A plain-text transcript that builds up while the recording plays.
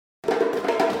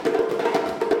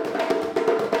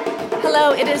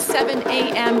Hello, it is 7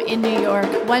 a.m. in New York,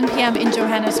 1 p.m. in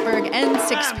Johannesburg, and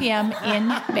 6 p.m. in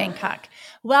Bangkok.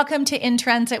 Welcome to In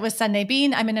Transit with Sunday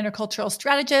Bean. I'm an intercultural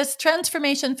strategist,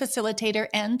 transformation facilitator,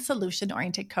 and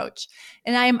solution-oriented coach.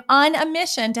 And I am on a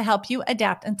mission to help you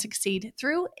adapt and succeed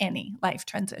through any life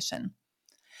transition.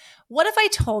 What if I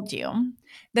told you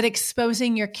that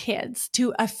exposing your kids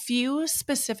to a few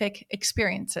specific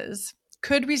experiences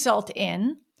could result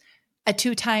in a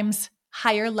 2 times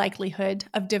higher likelihood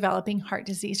of developing heart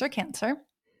disease or cancer,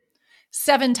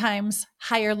 7 times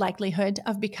higher likelihood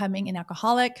of becoming an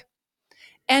alcoholic,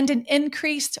 and an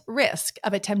increased risk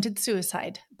of attempted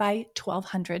suicide by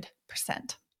 1,200%.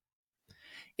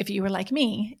 If you were like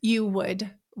me, you would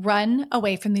run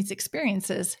away from these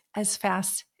experiences as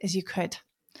fast as you could.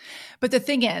 But the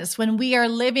thing is, when we are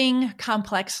living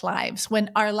complex lives, when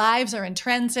our lives are in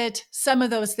transit, some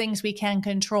of those things we can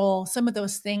control, some of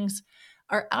those things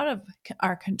are out of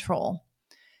our control.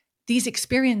 These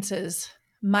experiences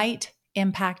might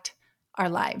impact our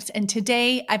lives. And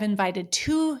today I've invited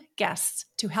 2 guests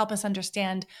to help us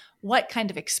understand what kind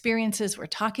of experiences we're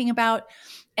talking about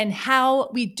and how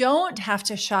we don't have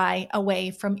to shy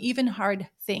away from even hard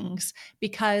things,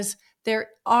 because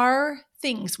there are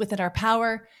things within our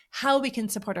power, how we can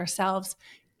support ourselves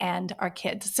and our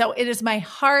kids. So it is my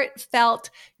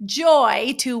heartfelt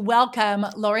joy to welcome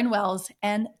Lauren Wells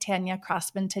and Tanya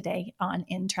Crossman today on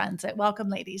In Transit. Welcome,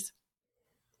 ladies.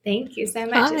 Thank you so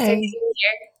much. Hi. It's so good to be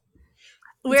here.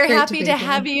 We're happy to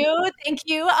have you. Thank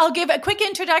you. I'll give a quick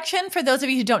introduction for those of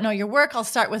you who don't know your work. I'll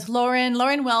start with Lauren.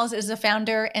 Lauren Wells is the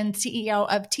founder and CEO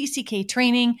of TCK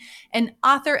Training and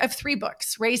author of 3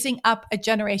 books, Raising Up a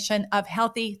Generation of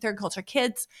Healthy Third Culture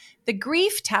Kids, The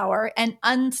Grief Tower, and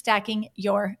Unstacking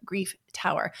Your Grief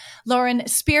Tower. Lauren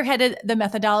spearheaded the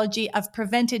methodology of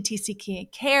prevented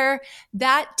TCK care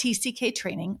that TCK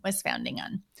Training was founding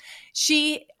on.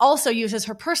 She also uses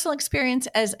her personal experience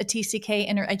as a TCK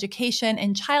in her education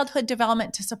and childhood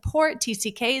development to support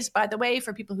TCKs. By the way,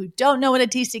 for people who don't know what a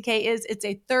TCK is, it's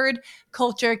a third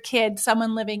culture kid,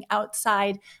 someone living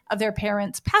outside of their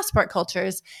parents' passport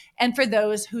cultures, and for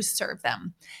those who serve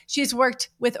them. She's worked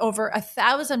with over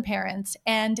 1,000 parents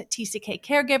and TCK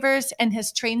caregivers and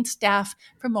has trained staff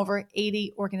from over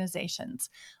 80 organizations.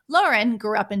 Lauren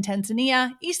grew up in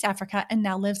Tanzania, East Africa, and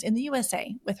now lives in the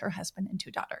USA with her husband and 2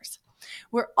 daughters.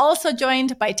 We're also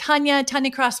joined by Tanya.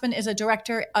 Tanya Crossman is a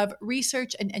director of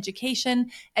research and education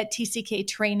at TCK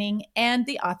Training and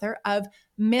the author of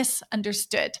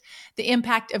Misunderstood: The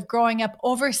Impact of Growing Up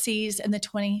Overseas in the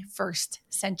 21st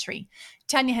Century.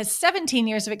 Tanya has 17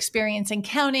 years of experience in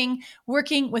counting,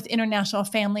 working with international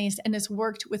families, and has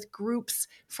worked with groups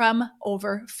from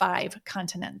over 5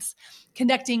 continents,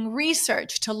 conducting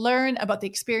research to learn about the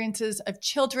experiences of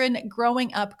children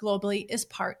growing up globally is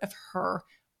part of her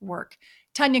work.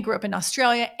 Tanya grew up in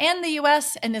Australia and the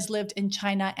US and has lived in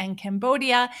China and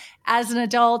Cambodia. As an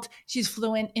adult, she's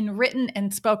fluent in written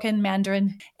and spoken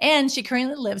Mandarin, and she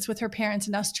currently lives with her parents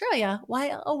in Australia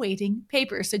while awaiting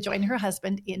papers to join her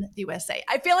husband in the USA.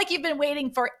 I feel like you've been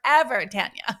waiting forever,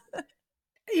 Tanya.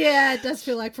 Yeah, it does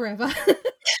feel like forever.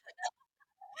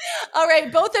 All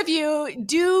right, both of you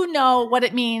do know what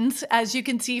it means, as you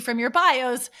can see from your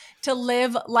bios, to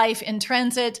live life in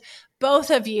transit.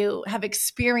 Both of you have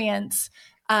experience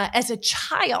as a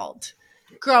child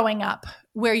growing up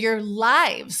where your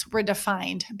lives were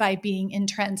defined by being in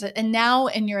transit. And now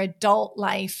in your adult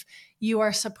life, you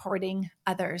are supporting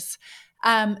others.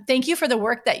 Thank you for the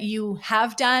work that you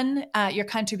have done, your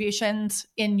contributions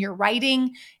in your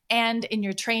writing and in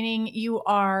your training. You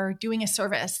are doing a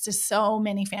service to so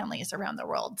many families around the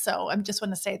world. So I just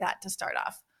want to say that to start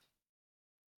off.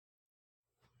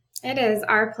 It is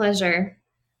our pleasure.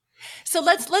 So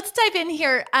let's dive in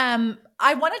here.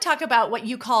 I want to talk about what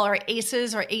you call our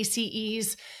ACEs or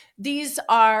ACEs. These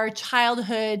are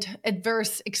childhood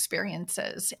adverse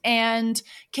experiences. And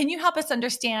can you help us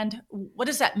understand what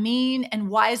does that mean and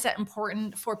why is that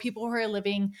important for people who are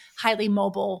living highly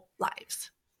mobile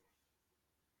lives?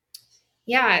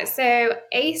 Yeah, so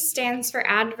ACE stands for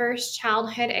Adverse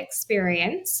Childhood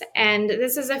Experience, and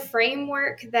this is a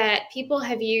framework that people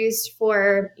have used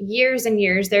for years and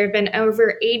years. There have been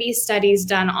over 80 studies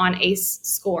done on ACE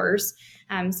scores,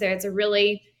 so it's a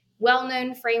really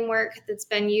well-known framework that's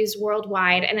been used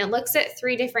worldwide, and it looks at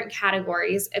 3 different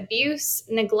categories: abuse,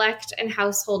 neglect, and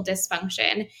household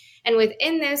dysfunction. And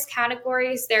within those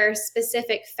categories, there are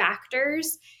specific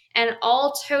factors, and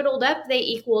all totaled up, they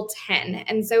equal 10.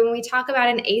 And so when we talk about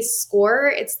an ACE score,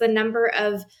 it's the number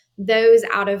of those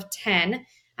out of 10.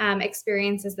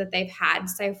 experiences that they've had.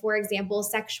 So, for example,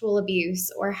 sexual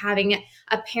abuse or having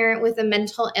a parent with a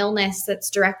mental illness that's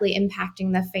directly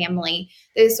impacting the family.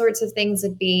 Those sorts of things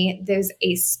would be those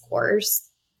ACE scores.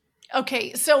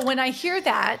 Okay, so when I hear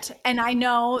that, and I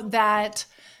know that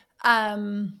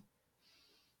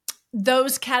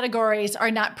those categories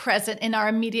are not present in our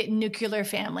immediate nuclear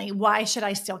family, why should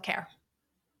I still care?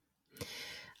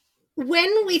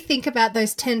 When we think about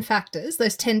those 10 factors,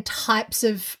 those 10 types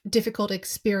of difficult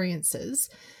experiences,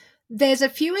 there's a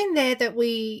few in there that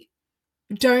we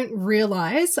don't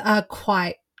realize are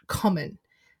quite common.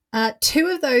 Two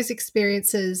of those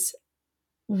experiences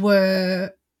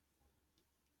were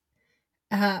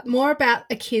more about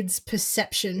a kid's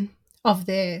perception of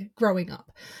their growing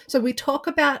up. So we talk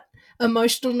about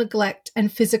emotional neglect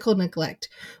and physical neglect.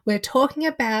 We're talking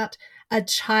about a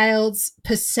child's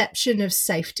perception of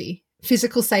safety,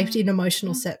 physical safety and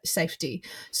emotional safety.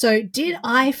 So did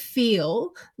I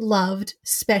feel loved,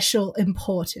 special,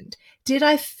 important? Did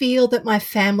I feel that my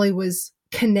family was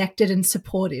connected and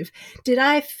supportive? Did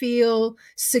I feel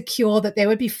secure that there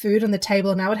would be food on the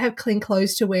table and I would have clean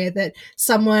clothes to wear, that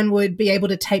someone would be able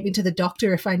to take me to the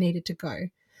doctor if I needed to go?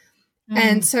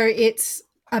 And so it's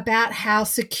about how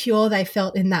secure they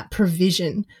felt in that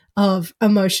provision of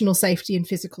emotional safety and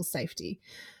physical safety.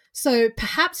 So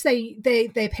perhaps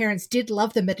their parents did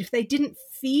love them, but if they didn't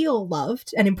feel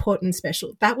loved and important and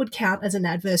special, that would count as an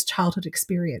adverse childhood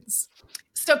experience.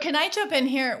 So can I jump in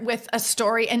here with a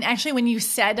story? And actually, when you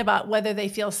said about whether they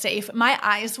feel safe, my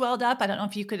eyes welled up. I don't know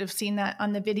if you could have seen that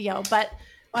on the video, but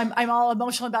I'm all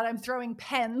emotional about it. I'm throwing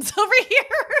pens over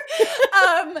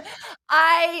here.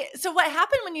 So what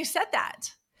happened when you said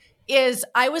that is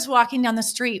I was walking down the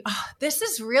street. Oh, this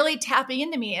is really tapping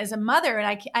into me as a mother.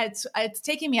 And it's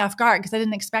taking me off guard because I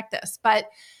didn't expect this. But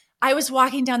I was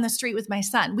walking down the street with my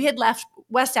son. We had left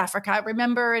West Africa.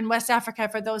 Remember, in West Africa,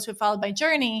 for those who followed my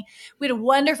journey, we had a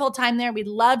wonderful time there. We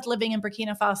loved living in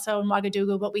Burkina Faso and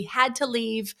Ouagadougou, but we had to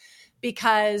leave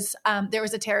because there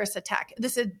was a terrorist attack.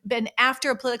 This had been after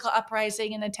a political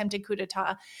uprising and attempted coup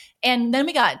d'etat. And then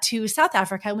we got to South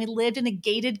Africa and we lived in a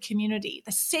gated community,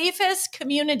 the safest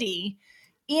community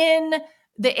in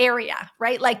the area,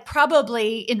 right? Like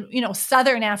probably in,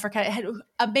 Southern Africa, it had an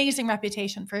amazing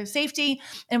reputation for safety,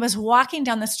 and was walking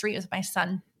down the street with my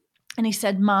son. And he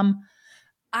said, "Mom,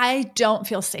 I don't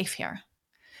feel safe here."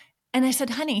 And I said,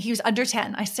 "Honey," he was under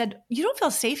 10. I said, "You don't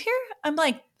feel safe here?" I'm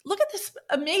like, "Look at this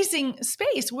amazing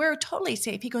space. We're totally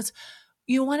safe." He goes,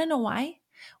 "You want to know why?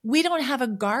 We don't have a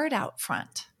guard out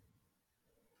front."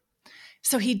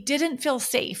 So he didn't feel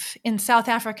safe in South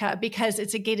Africa because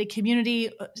it's a gated community,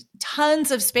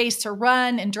 tons of space to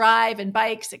run and drive and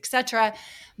bikes, etc.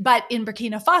 But in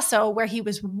Burkina Faso, where he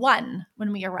was 1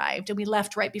 when we arrived, and we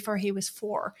left right before he was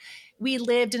 4, we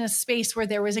lived in a space where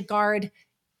there was a guard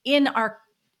in our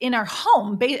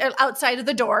home, outside of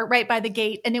the door, right by the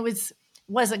gate. And it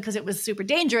wasn't because it was super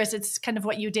dangerous. It's kind of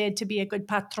what you did to be a good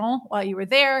patron while you were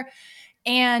there,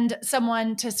 and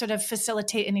someone to sort of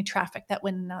facilitate any traffic that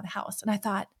went in and out of the house. And I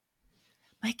thought,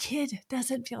 my kid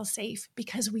doesn't feel safe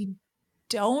because we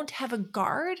don't have a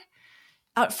guard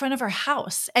out front of our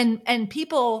house. And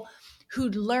people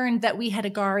who'd learned that we had a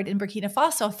guard in Burkina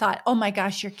Faso thought, "Oh my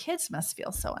gosh, your kids must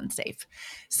feel so unsafe."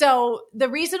 So the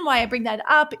reason why I bring that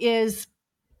up is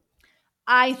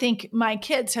I think my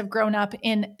kids have grown up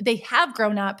in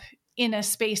a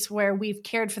space where we've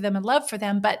cared for them and loved for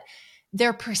them, but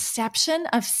their perception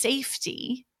of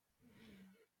safety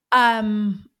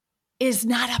is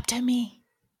not up to me.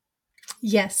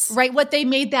 Yes. Right? What they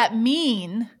made that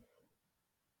mean,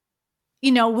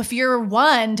 if you're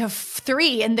 1 to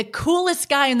 3 and the coolest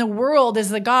guy in the world is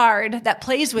the guard that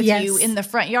plays with you in the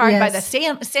front yard by the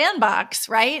sandbox,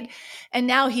 right? And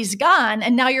now he's gone,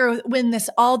 and now you're in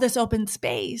all this open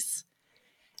space.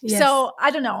 Yes. So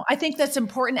I don't know. I think that's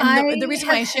important. And the reason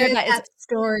why I share that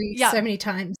story so many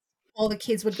times. All the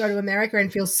kids would go to America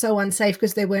and feel so unsafe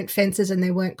because there weren't fences and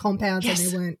there weren't compounds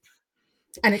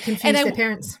and it confused their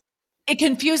parents. It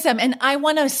confused them. And I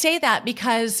want to say that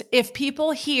because if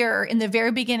people hear in the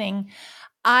very beginning,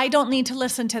 I don't need to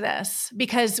listen to this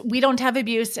because we don't have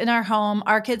abuse in our home,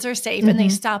 our kids are safe, and they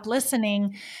stop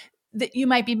listening, that you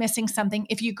might be missing something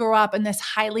if you grow up in this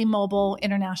highly mobile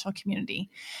international community.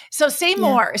 So say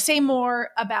more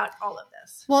about all of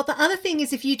this. Well, the other thing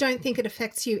is, if you don't think it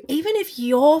affects you, even if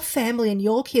your family and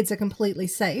your kids are completely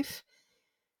safe,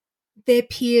 their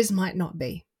peers might not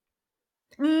be,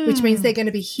 which means they're going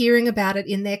to be hearing about it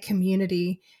in their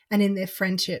community and in their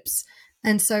friendships.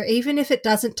 And so even if it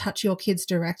doesn't touch your kids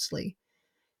directly,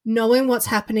 knowing what's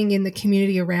happening in the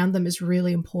community around them is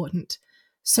really important,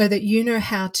 so that you know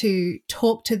how to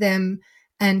talk to them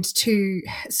and to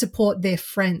support their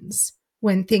friends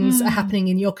when things are happening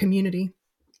in your community.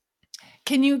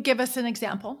 Can you give us an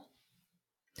example?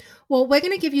 Well, we're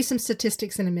going to give you some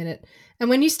statistics in a minute. And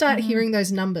when you start hearing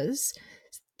those numbers,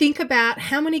 think about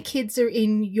how many kids are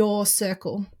in your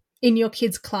circle, in your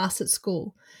kids' class at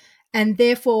school, and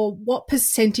therefore what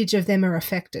percentage of them are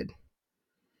affected.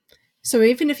 So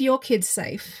even if your kid's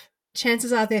safe,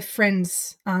 chances are their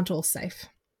friends aren't all safe.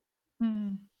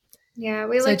 Yeah,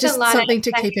 we So looked just a lot something at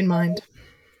to keep in mind.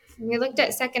 We looked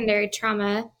at secondary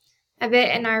trauma a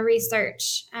bit in our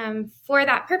research for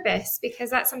that purpose, because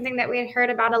that's something that we had heard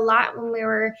about a lot when we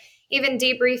were even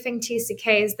debriefing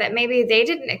TCKs, that maybe they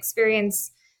didn't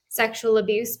experience sexual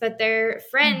abuse, but their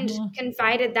friend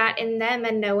confided that in them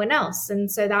and no one else. And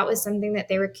so that was something that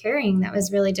they were carrying that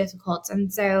was really difficult.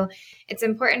 And so it's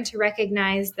important to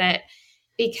recognize that,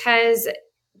 because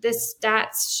the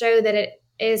stats show that it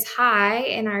is high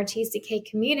in our TCK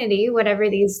community, whatever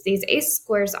these ACE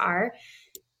scores are,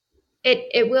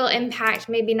 it will impact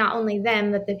maybe not only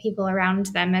them, but the people around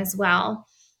them as well.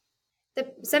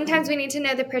 Sometimes we need to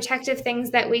know the protective things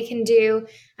that we can do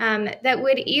that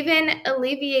would even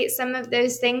alleviate some of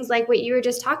those things, like what you were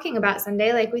just talking about,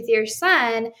 Sunday, like with your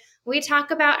son. We talk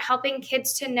about helping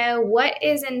kids to know what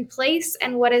is in place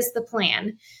and what is the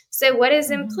plan. So what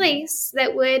is in place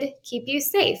that would keep you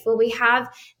safe? Well, we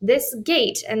have this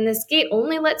gate, and this gate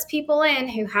only lets people in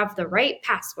who have the right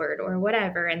password or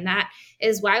whatever. And that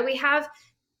is why we have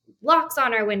locks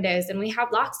on our windows and we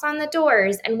have locks on the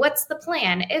doors. And what's the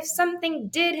plan? If something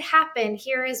did happen,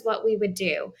 here is what we would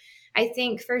do. I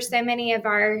think for so many of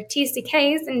our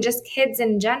TCKs and just kids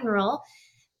in general,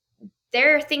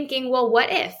 they're thinking, well,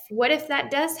 what if? What if that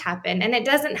does happen? And it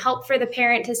doesn't help for the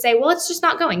parent to say, well, it's just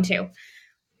not going to.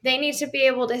 They need to be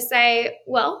able to say,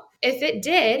 well, if it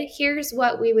did, here's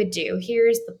what we would do.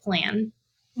 Here's the plan.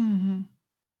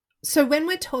 So when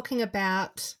we're talking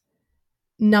about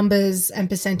numbers and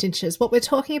percentages, what we're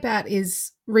talking about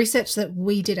is research that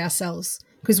we did ourselves,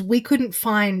 because we couldn't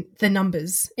find the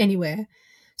numbers anywhere.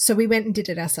 So we went and did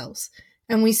it ourselves.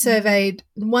 And we surveyed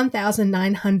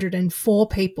 1,904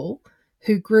 people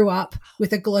who grew up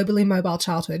with a globally mobile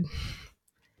childhood.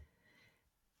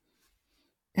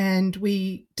 And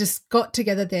we just got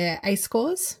together their ACE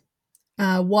scores,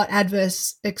 what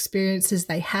adverse experiences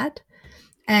they had,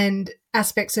 and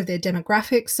aspects of their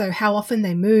demographics. So how often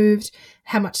they moved,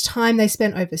 how much time they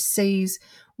spent overseas,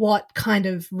 what kind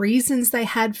of reasons they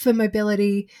had for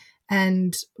mobility,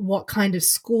 and what kind of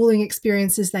schooling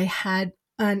experiences they had,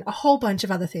 and a whole bunch of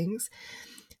other things.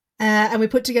 And we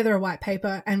put together a white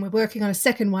paper, and we're working on a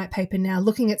second white paper now,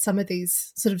 looking at some of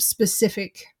these sort of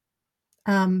specific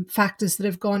factors that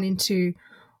have gone into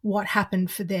what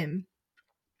happened for them.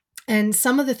 And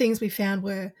some of the things we found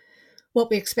were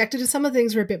what we expected, and some of the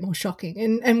things were a bit more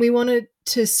shocking. And we wanted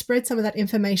to spread some of that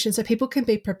information so people can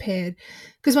be prepared.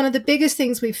 Because one of the biggest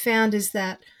things we've found is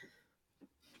that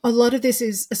a lot of this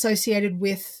is associated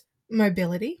with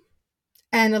mobility,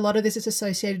 and a lot of this is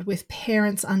associated with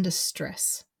parents under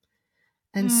stress.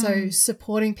 And so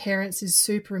supporting parents is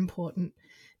super important,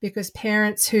 because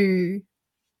parents who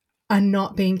are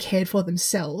not being cared for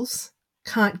themselves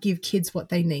can't give kids what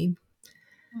they need.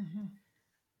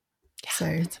 Yeah,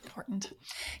 so that's important.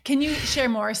 Can you share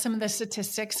more some of the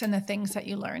statistics and the things that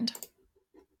you learned?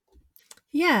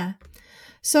 Yeah.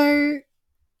 So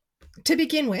to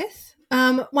begin with,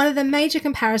 one of the major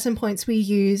comparison points we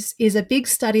use is a big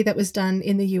study that was done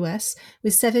in the US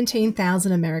with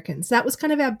 17,000 Americans. That was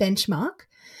kind of our benchmark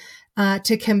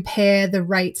to compare the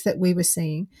rates that we were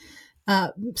seeing.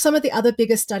 Some of the other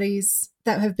bigger studies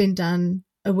that have been done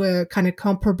were kind of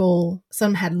comparable.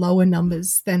 Some had lower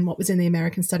numbers than what was in the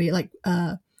American study, like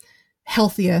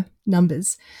healthier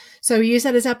numbers. So we use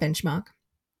that as our benchmark.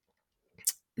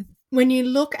 When you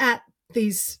look at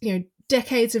these,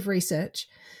 decades of research,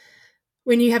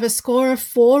 when you have a score of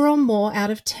 4 or more out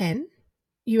of 10,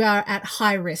 you are at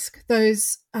high risk.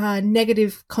 Those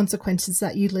negative consequences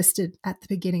that you listed at the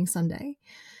beginning, Sunday,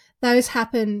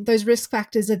 those risk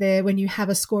factors are there when you have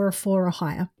a score of 4 or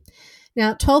higher.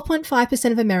 Now,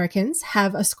 12.5% of Americans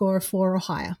have a score of 4 or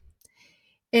higher.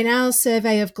 In our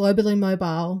survey of globally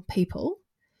mobile people,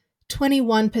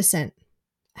 21%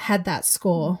 had that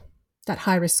score, that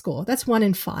high-risk score. That's 1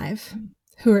 in 5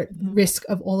 who are at risk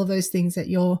of all of those things that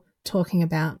you're talking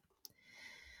about.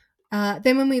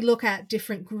 Then when we look at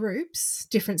different groups,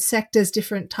 different sectors,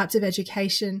 different types of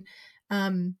education,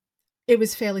 it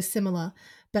was fairly similar.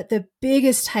 But the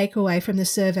biggest takeaway from the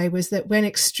survey was that when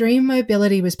extreme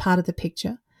mobility was part of the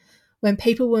picture, when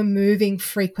people were moving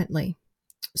frequently,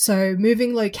 so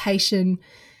moving location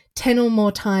 10 or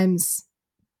more times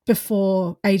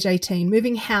before age 18,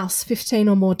 moving house 15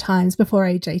 or more times before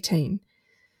age 18.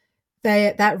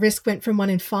 That risk went from 1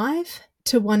 in 5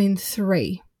 to 1 in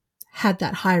 3 had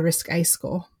that high risk A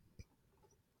score.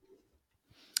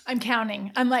 I'm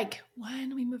counting. I'm like,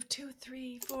 1, we moved 2,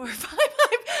 3, 4, 5.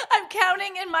 I'm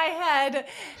counting in my head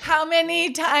how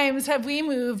many times have we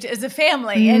moved as a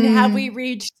family, and have we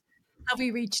reached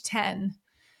 10?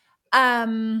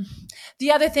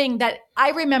 The other thing that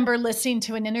I remember listening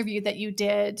to an interview that you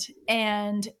did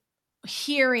and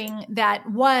hearing that,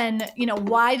 one,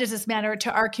 why does this matter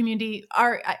to our community?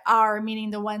 Our meaning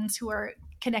the ones who are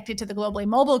connected to the globally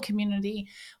mobile community.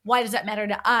 Why does that matter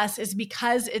to us? Is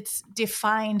because it's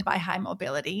defined by high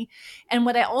mobility. And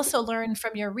what I also learned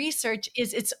from your research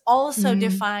is it's also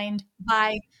defined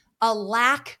by a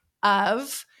lack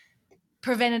of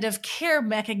preventative care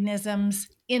mechanisms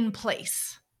in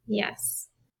place. Yes.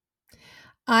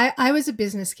 I was a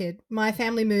business kid. My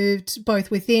family moved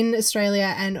both within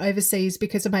Australia and overseas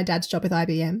because of my dad's job with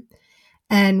IBM.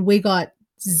 And we got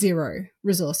zero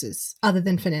resources other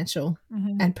than financial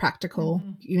and practical.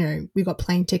 We got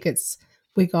plane tickets,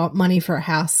 we got money for a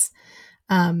house.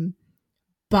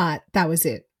 But that was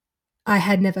it. I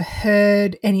had never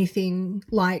heard anything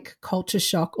like culture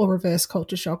shock or reverse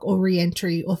culture shock or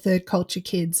re-entry or third culture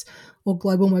kids or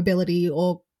global mobility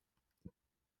or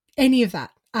any of that.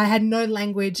 I had no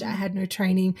language. I had no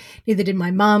training. Neither did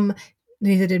my mum.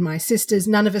 Neither did my sisters.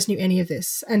 None of us knew any of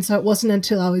this. And so it wasn't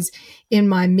until I was in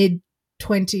my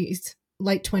mid-20s,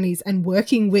 late 20s, and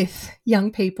working with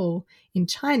young people in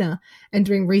China and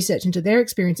doing research into their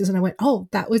experiences, and I went, oh,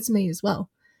 that was me as well.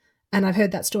 And I've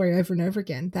heard that story over and over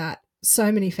again, that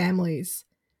so many families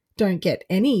don't get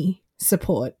any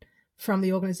support from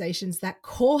the organizations that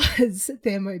cause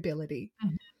their mobility.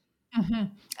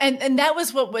 And that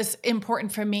was what was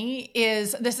important for me.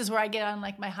 Is this is where I get on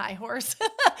like my high horse.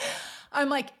 I'm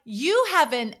like, you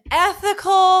have an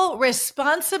ethical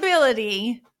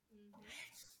responsibility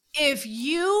if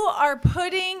you are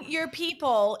putting your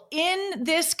people in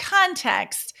this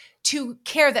context to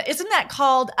care. That isn't that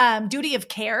called duty of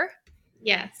care?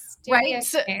 Yes. Right?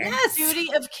 So, yes.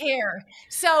 Duty of care.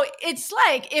 So it's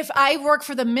like if I work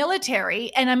for the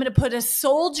military and I'm going to put a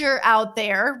soldier out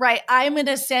there, right? I'm going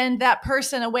to send that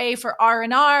person away for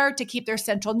R&R to keep their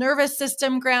central nervous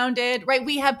system grounded, right?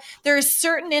 There are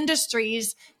certain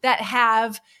industries that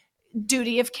have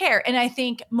duty of care. And I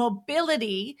think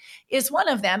mobility is one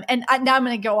of them. And now I'm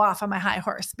going to go off on my high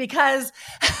horse because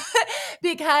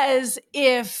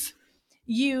if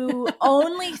you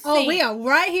only think... Oh, we are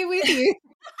right here with you.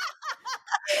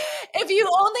 If you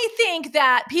only think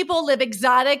that people live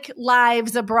exotic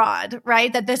lives abroad,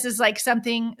 right? That this is like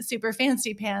something super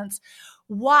fancy pants.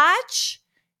 Watch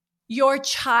your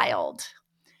child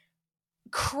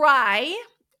cry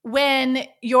when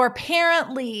your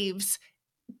parent leaves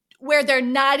where they're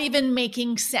not even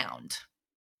making sound,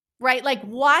 right? Like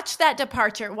watch that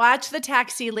departure, watch the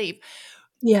taxi leave.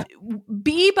 Yeah.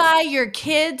 Be by your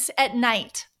kids at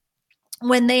night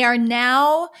when they are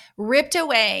now ripped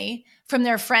away from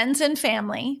their friends and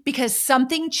family because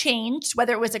something changed,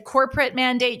 whether it was a corporate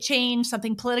mandate change,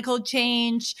 something political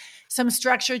change, some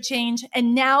structure change.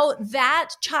 And now that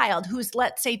child who's,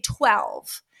 let's say,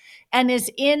 12 and is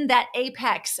in that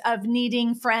apex of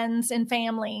needing friends and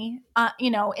family,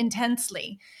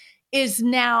 intensely, is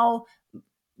now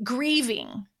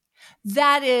grieving.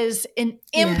 That is an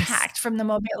impact from the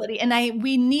mobility. And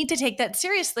we need to take that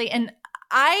seriously. And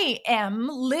I am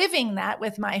living that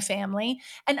with my family,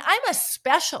 and I'm a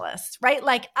specialist, right?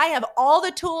 Like I have all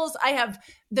the tools, I have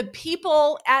the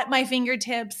people at my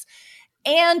fingertips,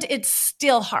 and it's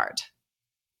still hard.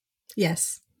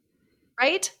 Yes.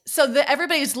 Right? So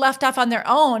everybody's left off on their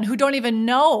own who don't even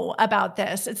know about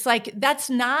this. It's like, that's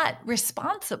not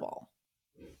responsible.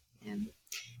 Yeah.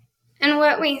 And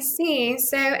what we see,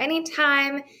 so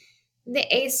anytime the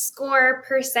ACE score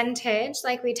percentage,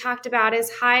 like we talked about,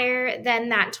 is higher than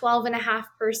that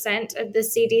 12.5% of the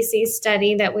CDC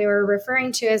study that we were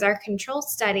referring to as our control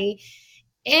study.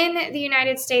 In the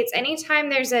United States,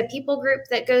 anytime there's a people group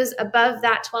that goes above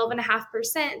that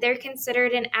 12.5%, they're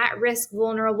considered an at-risk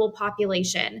vulnerable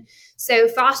population. So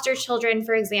foster children,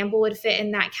 for example, would fit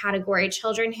in that category.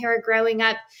 Children who are growing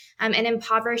up in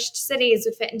impoverished cities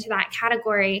would fit into that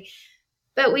category.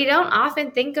 But we don't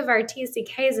often think of our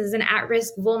TCKs as an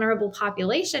at-risk vulnerable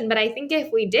population. But I think if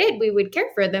we did, we would care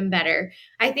for them better.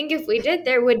 I think if we did,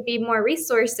 there would be more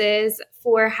resources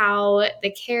for how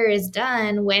the care is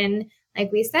done when,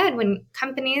 like we said, when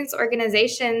companies,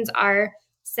 organizations are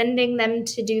sending them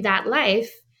to do that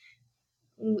life,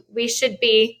 we should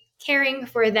be caring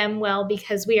for them well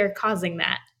because we are causing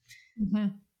that.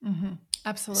 Mm-hmm. Mm-hmm.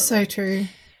 Absolutely. So true.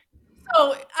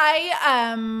 So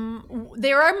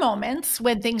there are moments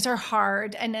when things are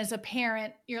hard, and as a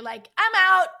parent, you're like, I'm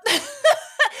out.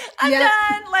 I'm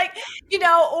done. Like,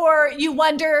 or you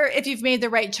wonder if you've made the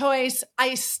right choice.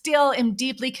 I still am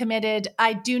deeply committed.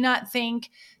 I do not think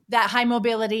that high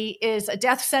mobility is a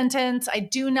death sentence. I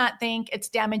do not think it's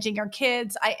damaging your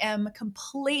kids. I am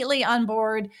completely on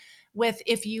board with,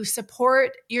 if you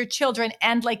support your children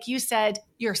and, like you said,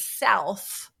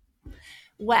 yourself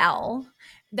well,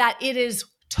 that it is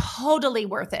totally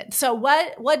worth it. So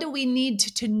what do we need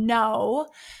to know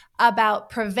about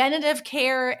preventative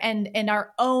care and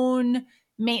our own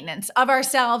maintenance of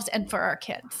ourselves and for our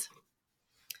kids?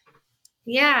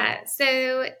 Yeah,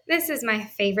 so this is my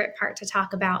favorite part to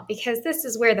talk about, because this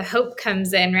is where the hope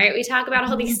comes in, right? We talk about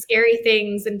all these scary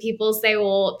things and people say,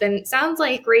 well, then it sounds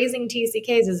like raising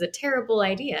TCKs is a terrible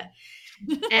idea.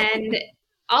 And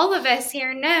all of us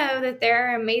here know that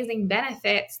there are amazing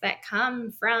benefits that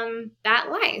come from that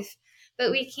life,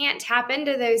 but we can't tap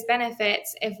into those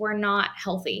benefits if we're not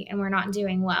healthy and we're not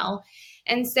doing well.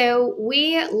 And so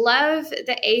we love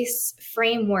the ACE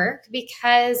framework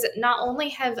because not only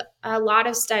have a lot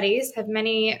of studies, have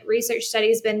many research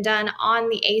studies been done on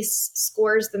the ACE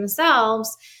scores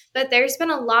themselves, but there's been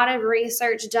a lot of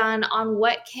research done on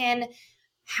what can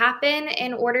happen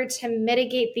in order to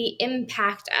mitigate the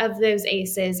impact of those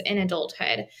ACEs in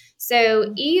adulthood.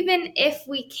 So even if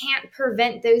we can't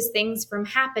prevent those things from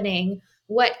happening,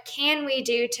 what can we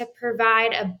do to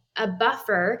provide a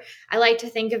buffer? I like to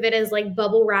think of it as like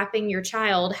bubble wrapping your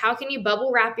child. How can you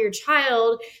bubble wrap your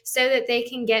child so that they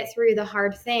can get through the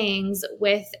hard things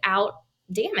without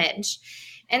damage?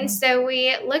 And so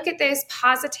we look at those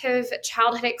positive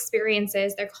childhood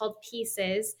experiences, they're called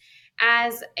pieces,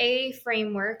 as a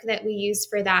framework that we use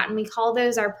for that. And we call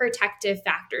those our protective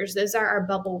factors. Those are our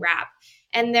bubble wrap.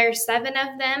 And there's 7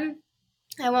 of them.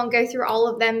 I won't go through all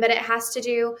of them, but it has to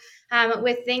do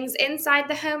with things inside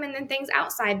the home and then things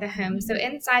outside the home. So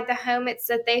inside the home, it's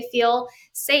that they feel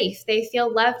safe. They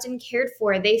feel loved and cared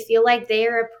for. They feel like they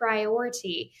are a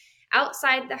priority.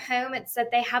 Outside the home, it's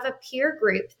that they have a peer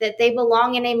group, that they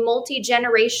belong in a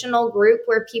multi-generational group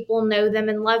where people know them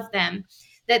and love them,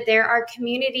 that there are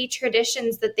community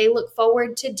traditions that they look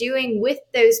forward to doing with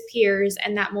those peers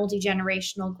and that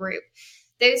multi-generational group.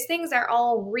 Those things are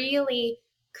all really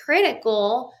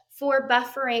critical for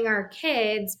buffering our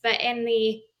kids, but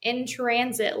in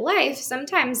transit life,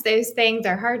 sometimes those things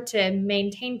are hard to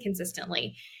maintain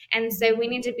consistently. And so we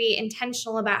need to be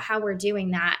intentional about how we're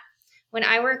doing that. When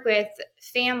I work with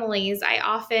families, I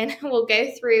often will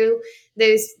go through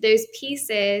those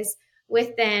pieces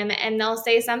with them, and they'll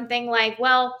say something like,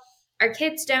 well, our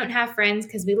kids don't have friends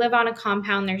because we live on a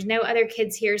compound. There's no other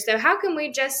kids here. So how can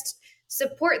we just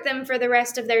support them for the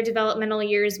rest of their developmental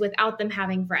years without them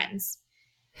having friends?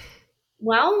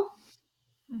 Well,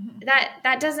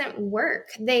 that doesn't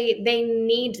work. They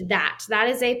need that. That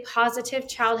is a positive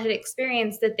childhood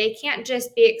experience that they can't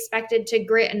just be expected to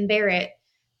grit and bear it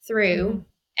through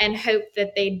and hope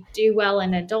that they do well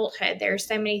in adulthood. There are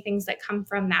so many things that come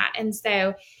from that. And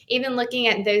so even looking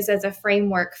at those as a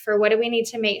framework for what do we need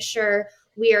to make sure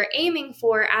we are aiming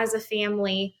for as a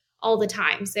family all the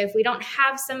time. So if we don't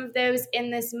have some of those in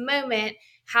this moment,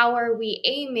 how are we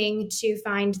aiming to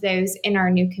find those in our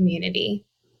new community?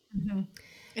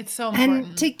 It's so important.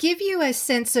 And to give you a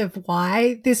sense of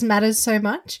why this matters so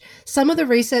much, some of the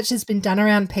research has been done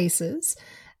around pieces.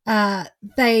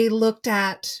 They looked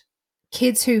at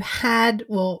kids who had,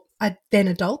 then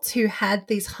adults who had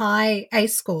these high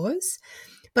ACE scores,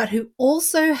 but who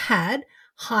also had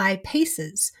high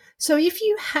pieces. So if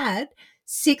you had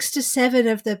 6 to 7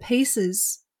 of the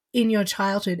pieces in your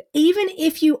childhood, even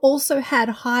if you also had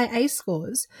high ACE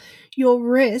scores, your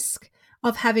risk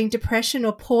of having depression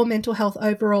or poor mental health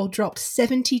overall dropped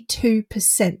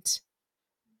 72%.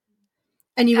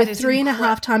 And you were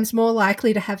 3.5 times more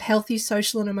likely to have healthy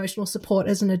social and emotional support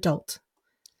as an adult.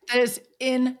 That is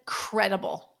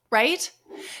incredible, right?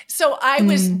 So I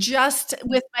was just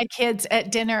with my kids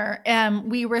at dinner,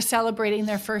 and we were celebrating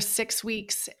their first 6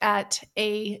 weeks at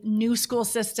a new school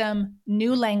system,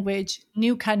 new language,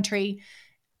 new country.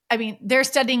 I mean, they're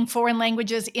studying foreign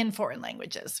languages in foreign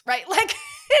languages, right? Like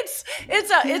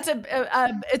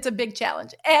it's a big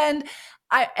challenge. And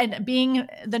being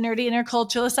the nerdy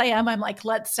interculturalist I am, I'm like,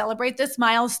 let's celebrate this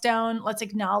milestone. Let's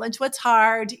acknowledge what's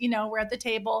hard. We're at the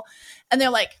table, and they're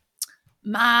like,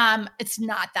 Mom, it's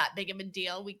not that big of a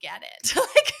deal. We get it.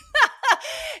 Like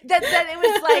that it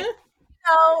was like,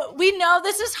 we know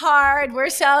this is hard. We're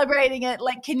celebrating it.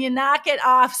 Like, can you knock it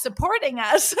off supporting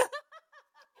us? It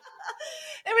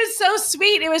was so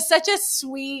sweet. It was such a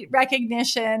sweet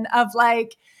recognition of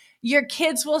like, your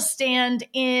kids will stand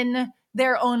in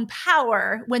their own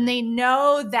power when they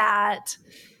know that,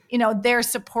 they're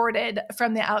supported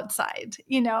from the outside,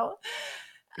 So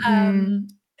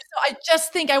I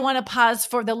just think I want to pause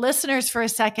for the listeners for a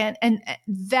second. And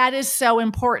that is so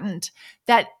important,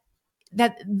 that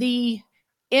the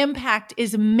impact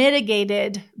is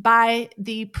mitigated by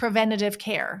the preventative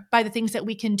care, by the things that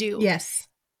we can do. Yes.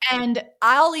 And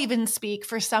I'll even speak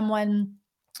for someone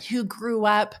who grew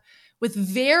up with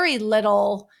very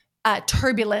little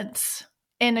turbulence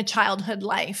in a childhood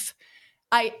life.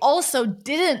 I also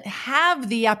didn't have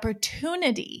the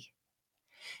opportunity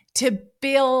to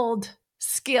build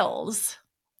skills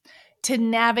to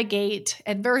navigate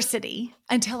adversity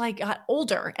until I got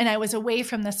older and I was away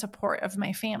from the support of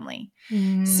my family.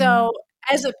 So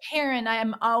as a parent, I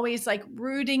am always like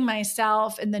rooting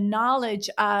myself in the knowledge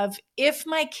of, if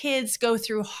my kids go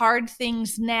through hard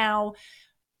things now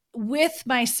with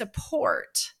my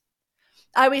support,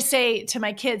 I always say to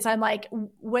my kids, I'm like,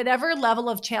 whatever level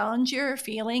of challenge you're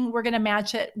feeling, we're going to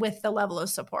match it with the level of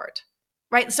support.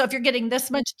 Right. So if you're getting this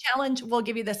much challenge, we'll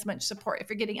give you this much support. If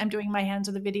you're getting, I'm doing my hands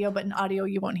with the video, but in audio,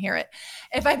 you won't hear it.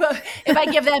 If I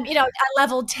give them, a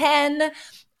level 10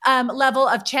 level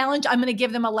of challenge, I'm going to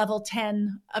give them a level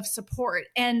 10 of support.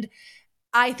 And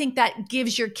I think that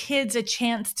gives your kids a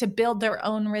chance to build their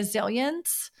own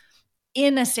resilience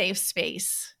in a safe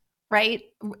space. Right.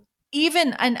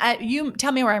 Even, and you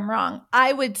tell me where I'm wrong,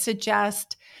 I would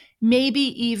suggest maybe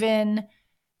even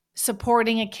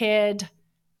supporting a kid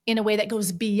in a way that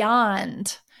goes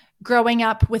beyond growing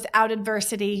up without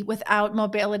adversity, without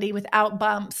mobility, without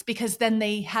bumps, because then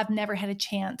they have never had a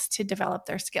chance to develop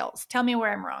their skills. Tell me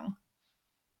where I'm wrong.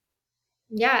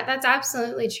 Yeah, that's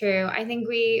absolutely true. I think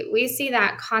we see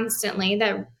that constantly,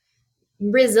 that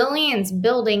resilience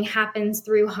building happens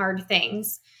through hard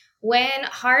things. When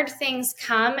hard things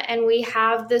come and we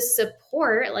have the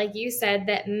support, like you said,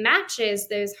 that matches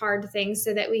those hard things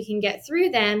so that we can get through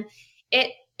them,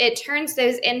 it turns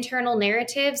those internal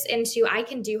narratives into, I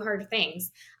can do hard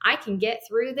things. I can get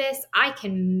through this. I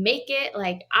can make it.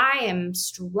 Like, I am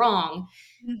strong.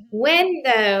 Mm-hmm. When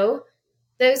though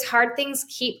those hard things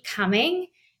keep coming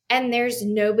and there's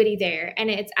nobody there,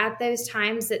 and it's at those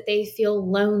times that they feel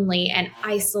lonely and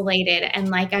isolated and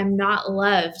like, I'm not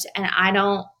loved and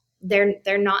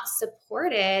they're not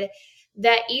supported,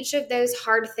 that each of those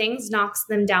hard things knocks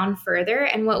them down further.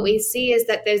 And what we see is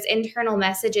that those internal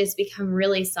messages become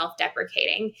really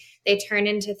self-deprecating. They turn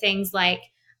into things like,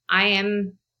 I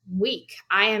am weak.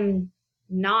 I am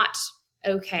not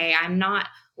okay. I'm not,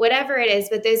 whatever it is.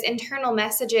 But those internal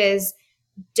messages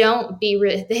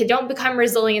they don't become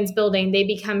resilience building. They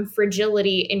become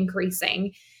fragility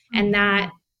increasing. Mm-hmm. And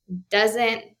that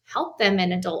doesn't help them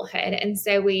in adulthood. And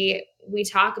so we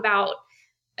talk about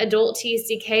adult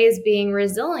TCKs being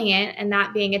resilient and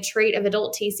that being a trait of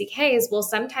adult TCKs. Well,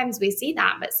 sometimes we see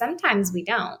that, but sometimes we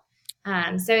don't.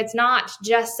 So it's not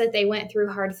just that they went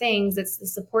through hard things, it's the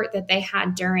support that they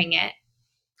had during it.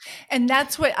 And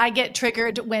that's what I get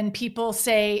triggered when people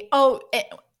say,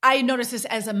 I notice this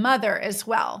as a mother as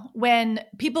well. When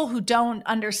people who don't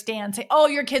understand say,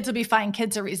 your kids will be fine.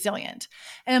 Kids are resilient.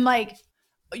 And I'm like,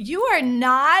 you are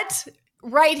not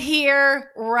right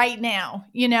here, right now,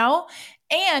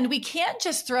 And we can't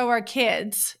just throw our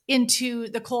kids into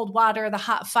the cold water, the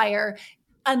hot fire,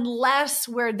 unless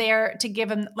we're there to give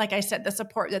them, like I said, the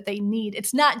support that they need.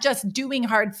 It's not just doing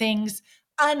hard things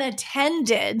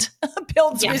unattended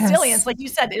builds resilience. Like you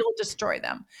said, it'll destroy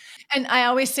them. And I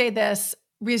always say this,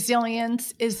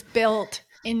 resilience is built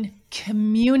in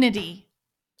community.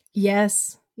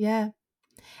 Yes. Yeah.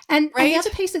 And the other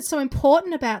piece that's so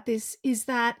important about this is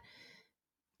that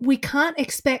we can't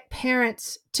expect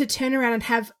parents to turn around and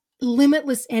have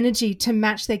limitless energy to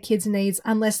match their kids' needs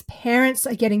unless parents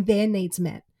are getting their needs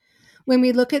met. When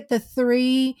we look at the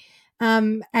 3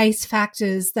 ACE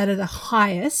factors that are the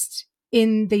highest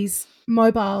in these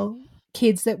mobile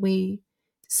kids that we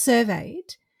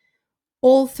surveyed,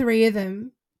 all 3 of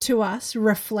them to us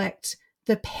reflect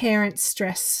the parent's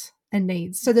stress and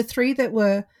needs. So the 3 that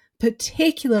were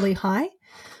particularly high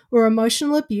were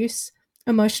emotional abuse,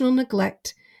 emotional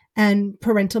neglect, and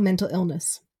parental mental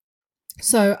illness.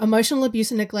 So emotional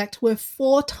abuse and neglect were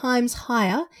 4 times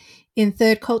higher in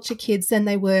third culture kids than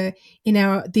they were in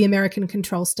the American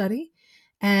control study,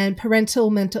 and parental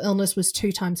mental illness was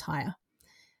 2 times higher.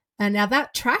 And now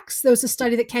that tracks. There was a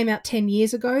study that came out 10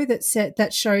 years ago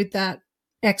that showed that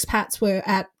expats were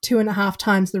at 2.5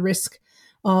 times the risk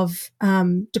of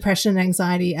depression and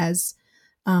anxiety as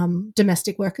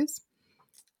domestic workers.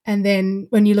 And then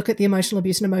when you look at the emotional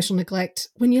abuse and emotional neglect,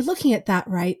 when you're looking at that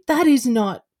rate, that is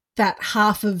not that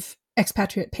half of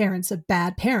expatriate parents are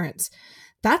bad parents.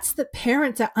 that's that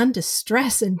parents are under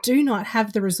stress and do not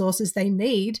have the resources they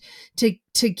need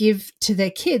to give to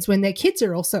their kids when their kids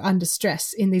are also under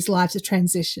stress in these lives of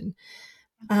transition.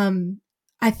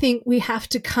 I think we have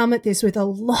to come at this with a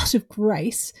lot of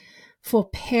grace for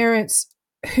parents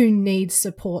who need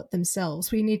support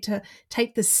themselves. We need to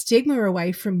take the stigma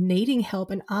away from needing help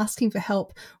and asking for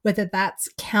help, whether that's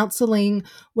counseling,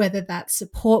 whether that's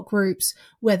support groups,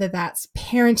 whether that's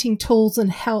parenting tools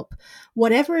and help,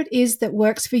 whatever it is that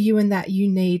works for you and that you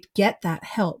need, get that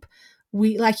help.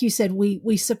 We, like you said,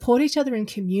 we support each other in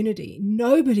community.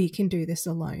 Nobody can do this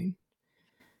alone.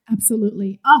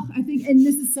 Absolutely. Oh, I think, and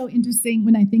this is so interesting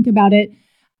when I think about it.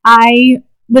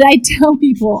 What I tell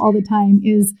people all the time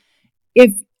is,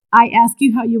 if I ask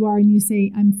you how you are and you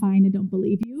say, I'm fine, I don't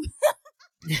believe you.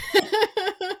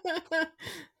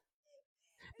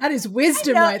 That is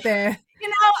wisdom right there.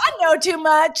 I know too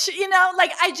much,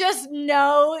 I just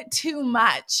know too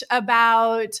much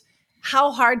about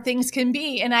how hard things can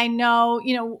be. And I know,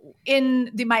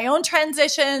 in my own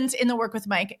transitions, in the work with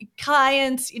my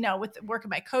clients, with the work of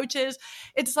my coaches,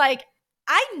 it's like,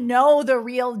 I know the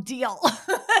real deal.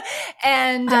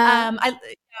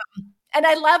 And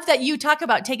I love that you talk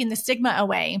about taking the stigma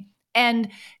away, and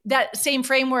that same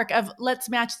framework of let's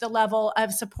match the level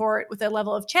of support with the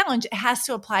level of challenge. It has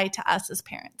to apply to us as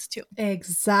parents too.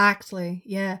 Exactly.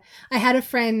 Yeah. I had a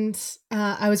friend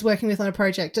I was working with on a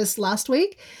project just last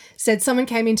week, said someone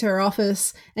came into her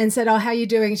office and said, oh, how are you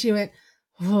doing? She went,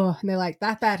 oh, and they're like,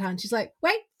 that bad, huh? And she's like,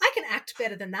 wait, I can act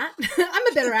better than that. I'm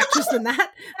a better actress than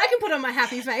that. I can put on my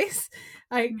happy face.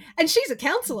 And she's a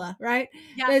counselor, right?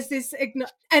 Yeah. There's this, and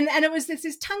it was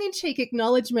this tongue-in-cheek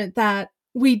acknowledgement that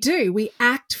we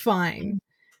act fine.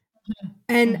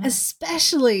 And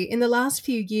especially in the last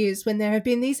few years, when there have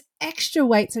been these extra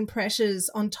weights and pressures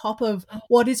on top of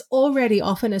what is already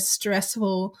often a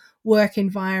stressful work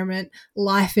environment,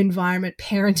 life environment,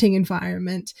 parenting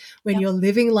environment, when you're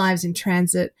living lives in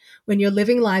transit, when you're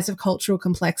living lives of cultural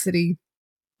complexity,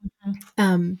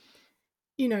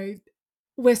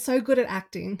 we're so good at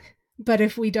acting, but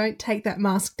if we don't take that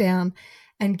mask down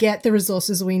and get the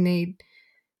resources we need,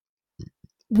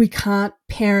 we can't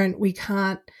parent, we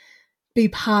can't be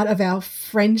part of our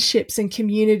friendships and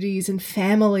communities and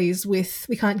families we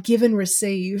can't give and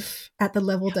receive at the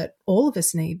level that all of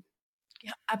us need.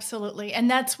 Yeah, absolutely. And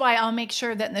that's why I'll make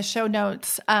sure that in the show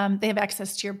notes, they have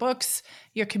access to your books,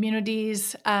 your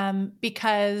communities,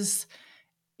 because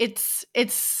it's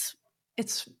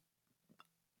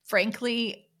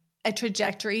frankly a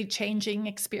trajectory changing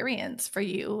experience for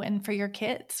you and for your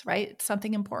kids, right? It's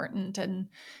something important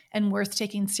and worth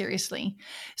taking seriously.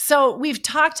 So we've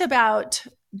talked about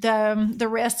the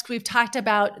risk, we've talked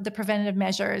about the preventative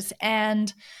measures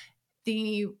and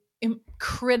the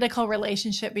critical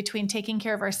relationship between taking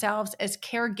care of ourselves as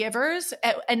caregivers.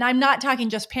 And I'm not talking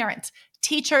just parents,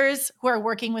 teachers who are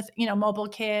working with, mobile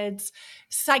kids,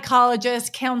 psychologists,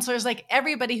 counselors, like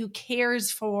everybody who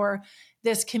cares for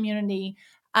this community,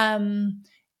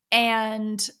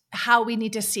 and how we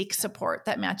need to seek support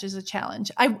that matches a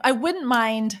challenge. I wouldn't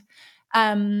mind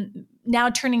now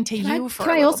turning to you for a little bit. Can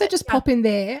I also just pop in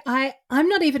there? I'm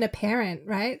not even a parent,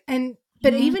 right?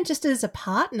 But even just as a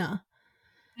partner,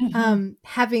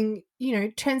 having,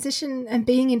 transition and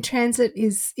being in transit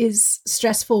is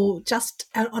stressful just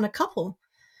on a couple.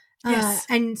 Yes.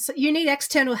 And so you need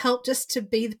external help just to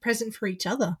be present for each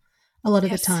other a lot of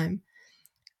the time.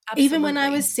 Absolutely. Even when I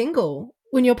was single,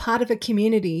 when you're part of a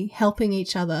community, helping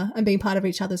each other and being part of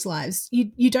each other's lives,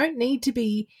 you don't need to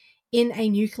be in a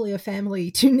nuclear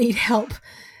family to need help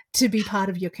to be part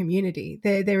of your community.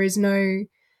 There is no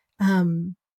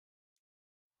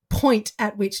point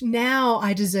at which now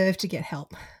I deserve to get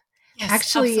help. Yes,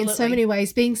 actually, absolutely. In so many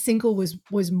ways, being single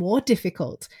was more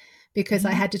difficult because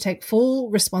I had to take full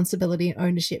responsibility and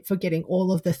ownership for getting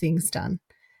all of the things done.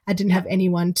 I didn't have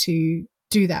anyone to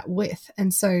do that with.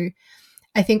 And so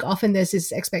I think often there's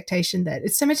this expectation that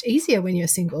it's so much easier when you're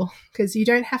single because you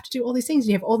don't have to do all these things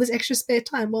and you have all this extra spare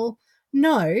time. Well,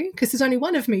 no, because there's only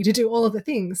one of me to do all of the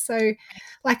things. So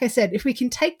like I said, if we can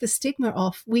take the stigma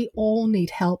off, we all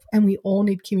need help and we all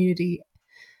need community.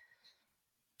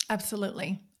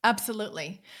 Absolutely.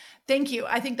 Absolutely. Thank you.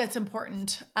 I think that's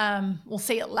important. We'll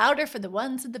say it louder for the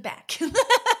ones in the back.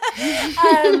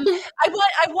 I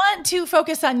want to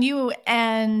focus on you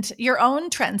and your own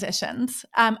transitions.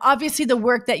 Obviously, the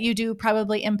work that you do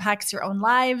probably impacts your own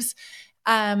lives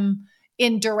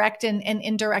in direct and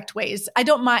indirect ways. I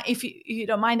don't mind if you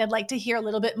don't mind. I'd like to hear a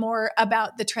little bit more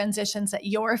about the transitions that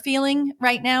you're feeling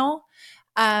right now,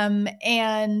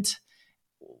 and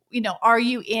are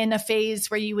you in a phase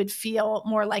where you would feel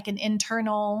more like an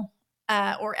internal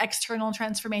or external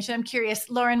transformation? I'm curious.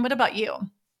 Lauren, what about you?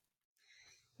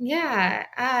 Yeah.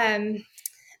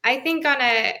 I think on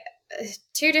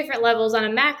two different levels, on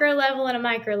a macro level and a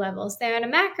micro level. So on a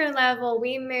macro level,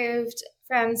 we moved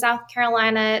from South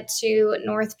Carolina to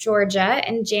North Georgia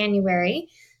in January.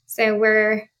 So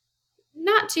we're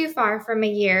not too far from a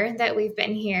year that we've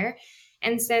been here.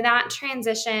 And so that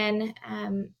transition,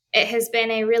 it has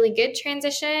been a really good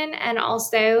transition. And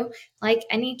also, like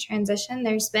any transition,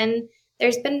 there's been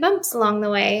bumps along the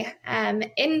way.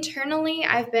 Internally,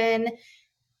 I've been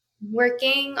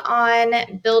working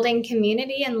on building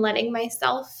community and letting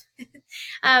myself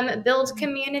build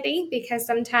community, because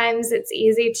sometimes it's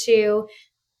easy to,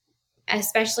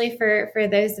 especially for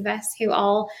those of us who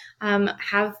all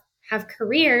have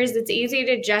careers, it's easy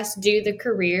to just do the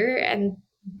career and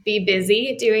be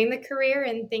busy doing the career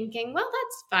and thinking, well,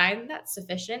 that's fine, that's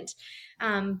sufficient.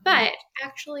 But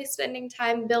actually spending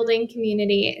time building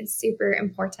community is super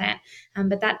important.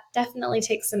 But that definitely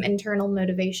takes some internal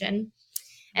motivation.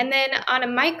 And then on a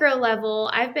micro level,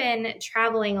 I've been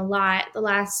traveling a lot the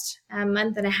last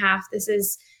month and a half.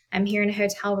 I'm here in a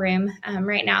hotel room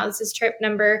right now. This is trip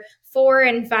number 4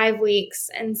 in 5 weeks.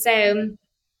 And so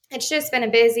it's just been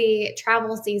a busy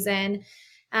travel season.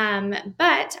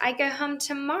 But I go home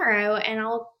tomorrow and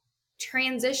I'll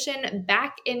transition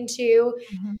back into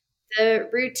the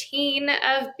routine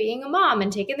of being a mom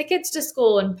and taking the kids to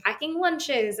school and packing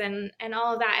lunches and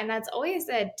all of that. And that's always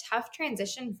a tough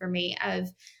transition for me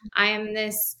of, I am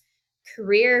this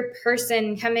career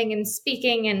person coming and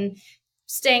speaking and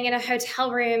staying in a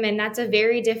hotel room. And that's a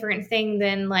very different thing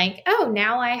than like, oh,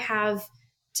 now I have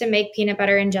to make peanut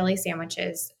butter and jelly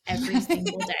sandwiches every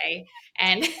single day.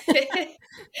 And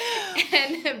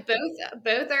and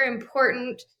both are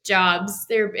important jobs.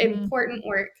 They're important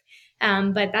work.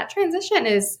 But that transition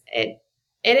is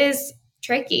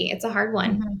tricky. It's a hard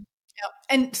one. Yep.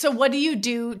 And so what do you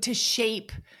do to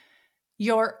shape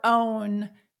your own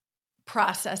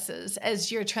processes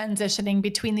as you're transitioning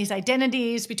between these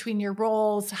identities, between your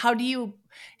roles? How do you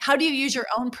use your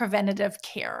own preventative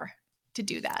care to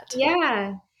do that?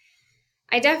 Yeah.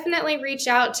 I definitely reach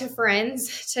out to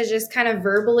friends to just kind of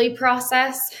verbally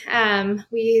process.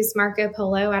 We use Marco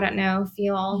Polo. I don't know if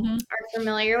you all are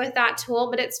familiar with that tool,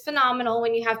 but it's phenomenal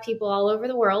when you have people all over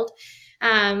the world,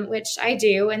 which I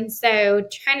do. And so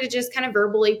trying to just kind of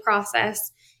verbally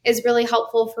process is really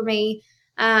helpful for me.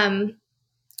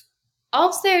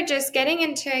 Also, just getting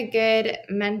into a good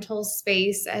mental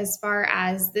space as far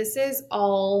as this is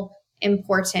all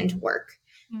important work.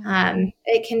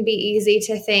 It can be easy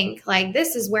to think like,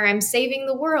 this is where I'm saving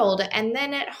the world. And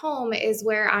then at home is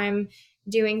where I'm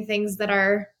doing things that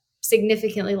are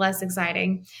significantly less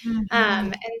exciting.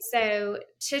 And so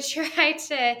to try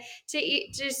to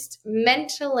just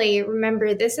mentally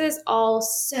remember, this is all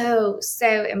so,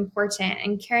 so important,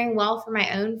 and caring well for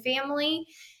my own family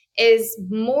is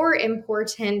more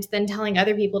important than telling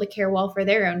other people to care well for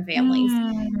their own families.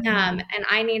 And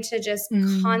I need to just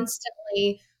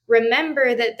constantly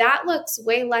remember that looks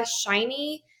way less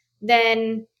shiny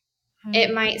than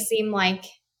it might seem like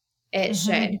it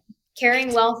should.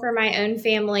 Caring well for my own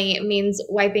family means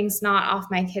wiping snot off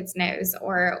my kid's nose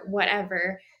or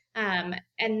whatever. And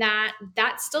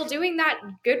that's still doing that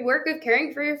good work of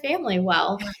caring for your family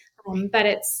well. But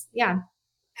it's,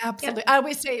 Absolutely. Yep. I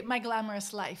always say my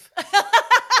glamorous life.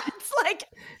 It's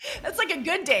like a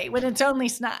good day when it's only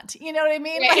snot. You know what I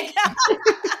mean? Right.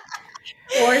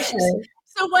 For sure.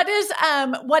 So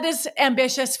what is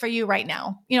ambitious for you right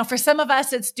now? You know, for some of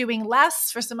us, it's doing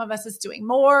less. For some of us, it's doing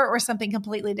more or something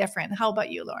completely different. How about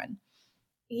you, Lauren?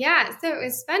 Yeah. So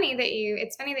it's funny that you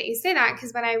say that,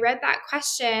 because when I read that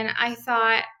question, I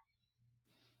thought,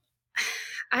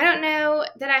 I don't know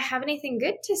that I have anything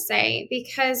good to say,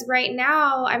 because right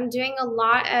now I'm doing a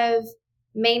lot of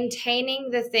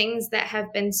maintaining the things that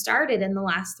have been started in the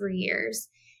last 3 years.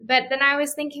 But then I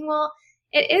was thinking, well,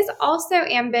 it is also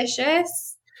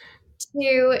ambitious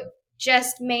to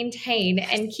just maintain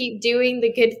and keep doing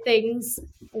the good things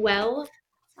well,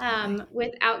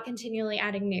 without continually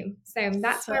adding new. So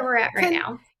that's where we're at right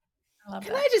now.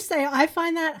 Can I just say, I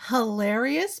find that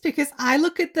hilarious, because I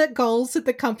look at the goals that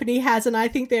the company has and I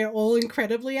think they're all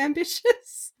incredibly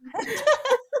ambitious.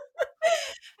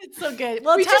 It's so good.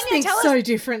 Well, we Tanya, just think so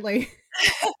differently.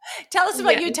 Tell us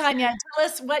about you, Tanya. Tell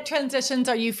us, what transitions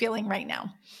are you feeling right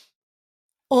now?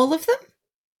 All of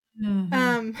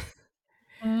them.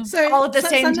 So all at the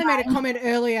same Sunday time. made a comment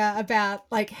earlier about,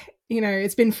 like, you know,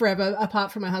 it's been forever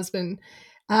apart from my husband.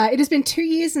 It has been 2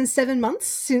 years and 7 months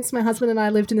since my husband and I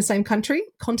lived in the same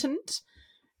continent.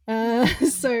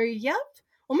 So, yep,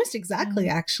 almost exactly,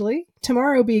 actually.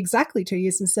 Tomorrow will be exactly 2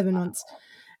 years and 7 months.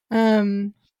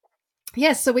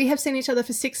 Yes, so we have seen each other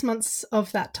for 6 months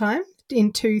of that time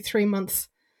in 2 3-month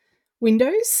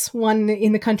windows, one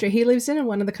in the country he lives in and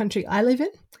one in the country I live in,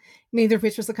 neither of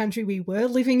which was the country we were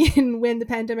living in when the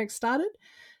pandemic started.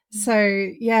 So,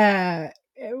 yeah,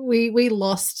 we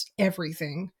lost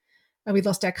everything. We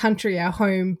lost our country, our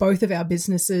home, both of our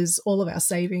businesses, all of our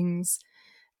savings.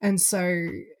 And so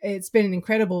it's been an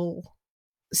incredible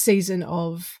season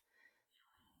of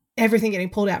everything getting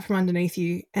pulled out from underneath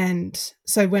you. And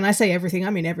so when I say everything, I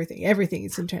mean everything. Everything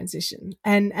is in transition.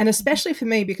 And especially for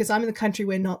me, because I'm in the country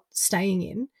we're not staying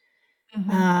in,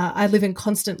 I live in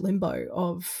constant limbo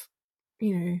of,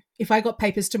 if I got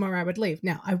papers tomorrow, I would leave.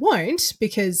 Now, I won't,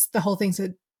 because the whole thing's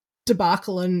a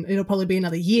debacle and it'll probably be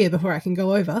another year before I can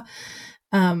go over,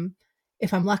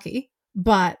 if I'm lucky.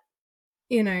 But,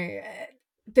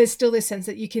 there's still this sense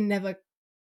that you can never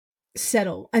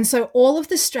settle. And so all of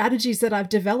the strategies that I've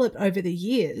developed over the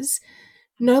years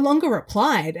no longer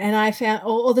applied. And I found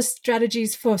all the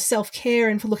strategies for self-care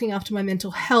and for looking after my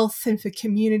mental health and for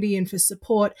community and for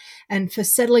support and for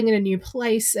settling in a new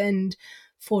place and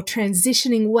for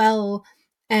transitioning well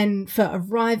and for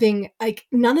arriving, like,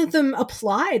 none of them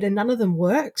applied and none of them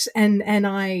worked. And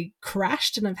I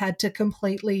crashed and I've had to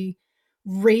completely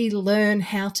relearn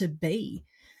how to be.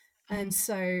 And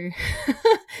so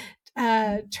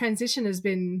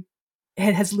transition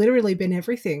has literally been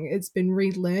everything. It's been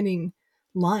relearning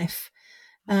life.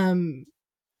 And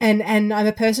I'm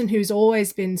a person who's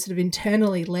always been sort of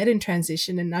internally led in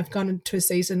transition, and I've gone into a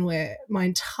season where my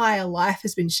entire life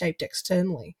has been shaped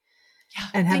externally. Yeah.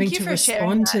 And having to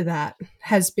respond to that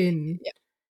has been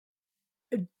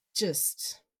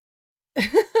just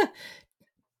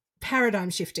paradigm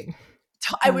shifting.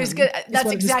 I was good.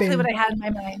 That's exactly what I had in my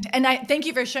mind. And I thank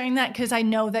you for sharing that, because I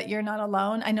know that you're not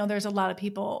alone. I know there's a lot of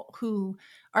people who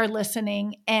are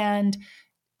listening, and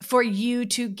for you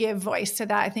to give voice to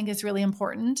that, I think is really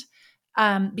important,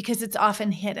 because it's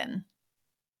often hidden.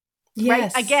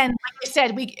 Yes. Right. Again, like I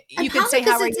said, you could say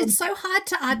how it's so hard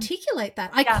to articulate that.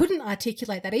 I couldn't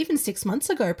articulate that even 6 months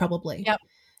ago, probably. Yep.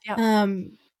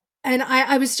 And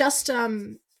I was just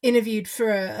interviewed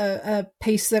for a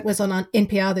piece that was on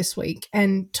NPR this week,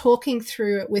 and talking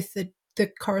through it with the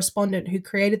correspondent who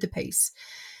created the piece.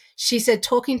 She said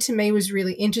talking to me was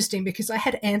really interesting because I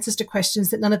had answers to questions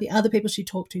that none of the other people she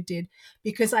talked to did,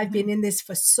 because I've been in this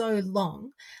for so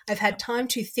long. I've had time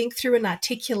to think through and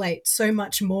articulate so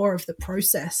much more of the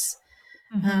process.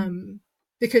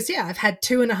 Because I've had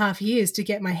 2.5 years to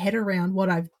get my head around what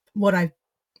I've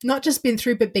not just been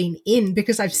through, but been in,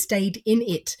 because I've stayed in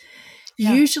it.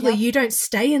 Usually you don't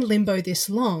stay in limbo this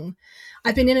long.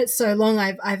 I've been in it so long,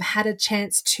 I've had a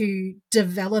chance to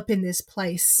develop in this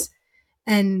place,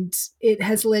 and it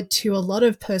has led to a lot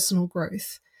of personal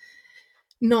growth.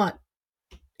 Not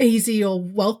easy or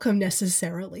welcome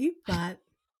necessarily, but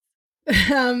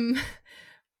that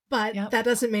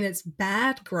doesn't mean it's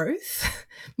bad growth.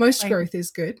 Most growth is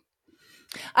good.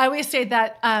 I always say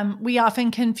that we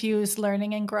often confuse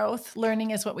learning and growth.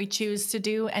 Learning is what we choose to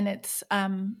do, and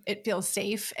it feels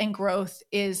safe, and growth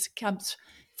comes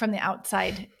from the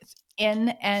outside in,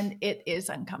 and it is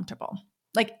uncomfortable.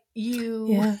 Like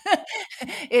it's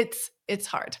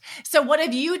hard. So what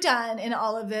have you done in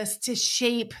all of this to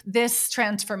shape this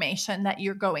transformation that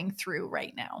you're going through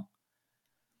right now?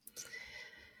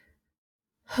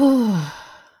 I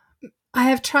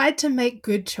have tried to make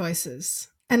good choices.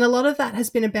 And a lot of that has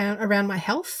been around my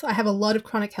health. I have a lot of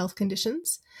chronic health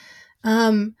conditions.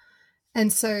 And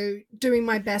so doing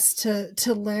my best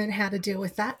to learn how to deal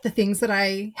with that, the things that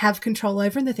I have control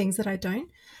over and the things that I don't,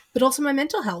 but also my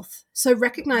mental health. So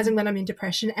recognizing that I'm in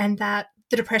depression, and that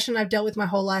the depression I've dealt with my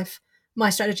whole life, my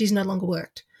strategies no longer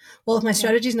worked. Well, if my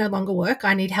strategies no longer work,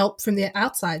 I need help from the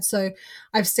outside. So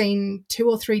I've seen 2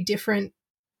 or 3 different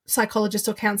psychologists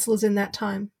or counselors in that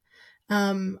time.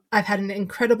 I've had an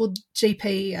incredible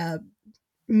GP,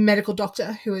 medical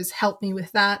doctor, who has helped me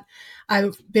with that.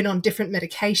 I've been on different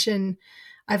medication.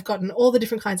 I've gotten all the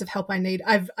different kinds of help I need.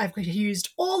 I've used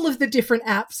all of the different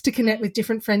apps to connect with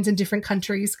different friends in different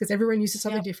countries, because everyone uses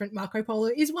something different. Marco Polo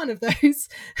is one of those,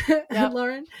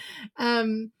 Lauren.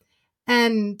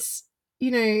 And,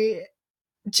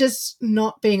 just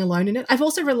not being alone in it. I've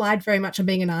also relied very much on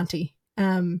being an auntie.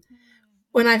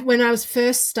 When I was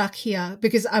first stuck here,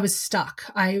 because I was stuck,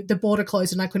 the border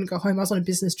closed and I couldn't go home. I was on a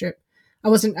business trip. I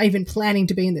wasn't even planning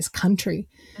to be in this country.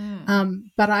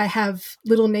 But I have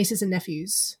little nieces and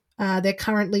nephews. They're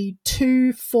currently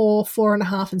 2, 4,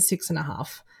 4.5, and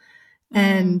 6.5.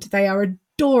 And they are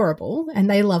adorable, and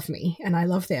they love me, and I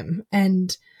love them.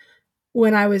 And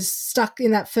when I was stuck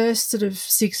in that first sort of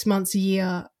 6 months, a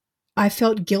year, I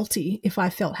felt guilty if I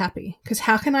felt happy, because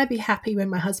how can I be happy when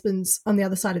my husband's on the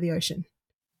other side of the ocean?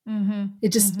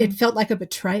 It felt like a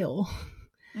betrayal.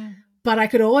 But I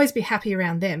could always be happy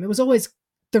around them. It was always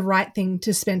the right thing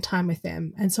to spend time with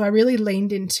them. And so I really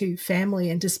leaned into family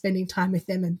and to spending time with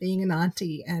them and being an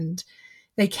auntie. And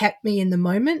they kept me in the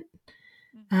moment,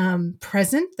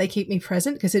 present. They keep me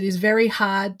present, because it is very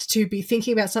hard to be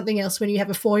thinking about something else when you have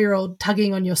a 4-year-old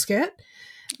tugging on your skirt,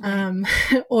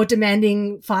 or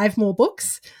demanding 5 more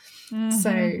books.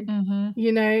 So,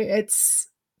 it's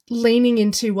leaning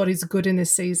into what is good in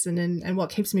this season and what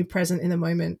keeps me present in the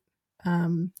moment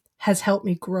has helped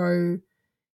me grow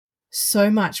so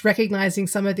much, recognizing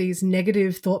some of these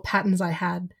negative thought patterns I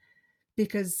had,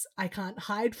 because I can't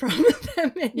hide from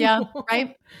them anymore. Yeah,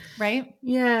 right.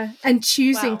 Yeah, and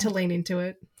choosing to lean into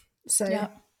it. So yeah,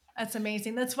 that's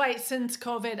amazing. That's why since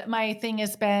COVID, my thing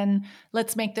has been,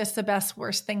 let's make this the best,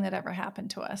 worst thing that ever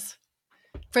happened to us.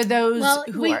 For those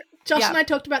who are... Josh and I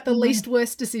talked about the least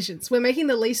worst decisions. We're making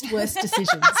the least worst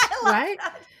decisions, right?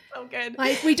 That. So good.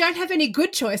 Like, we don't have any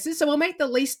good choices, so we'll make the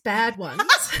least bad ones.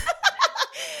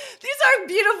 These are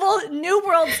beautiful new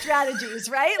world strategies,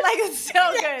 right? Like, it's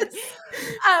so good.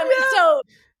 So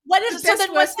what is the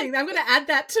best worst thing? I'm going to add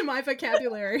that to my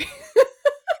vocabulary.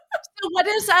 So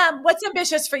what's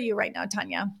ambitious for you right now,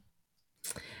 Tanya?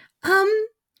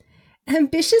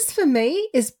 Ambitious for me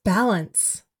is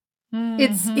balance.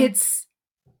 It's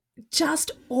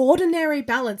just ordinary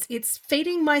balance. It's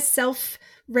feeding myself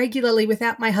regularly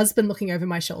without my husband looking over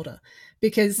my shoulder,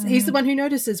 because he's the one who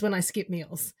notices when I skip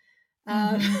meals.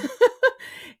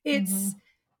 It's,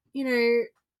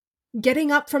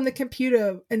 getting up from the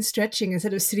computer and stretching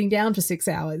instead of sitting down for 6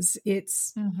 hours.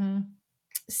 It's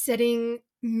setting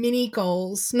mini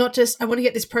goals, not just I want to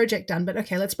get this project done, but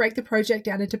okay, let's break the project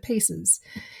down into pieces.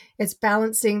 It's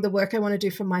balancing the work I want to do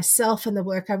for myself and the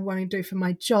work I want to do for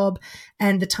my job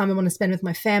and the time I want to spend with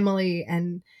my family.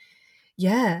 And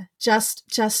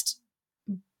just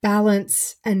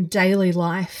balance and daily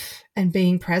life and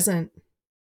being present.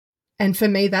 And for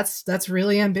me, that's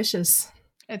really ambitious.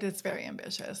 It is very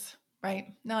ambitious,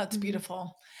 right? No, it's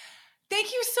beautiful.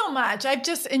 Thank you so much. I've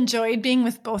just enjoyed being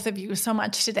with both of you so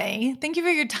much today. Thank you for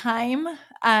your time.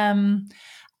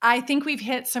 I think we've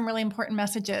hit some really important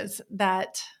messages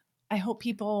that I hope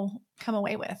people come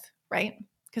away with, right?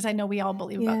 Because I know we all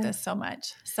believe about this so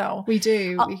much. So we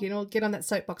do. We can all get on that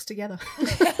soapbox together.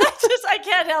 I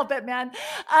can't help it, man.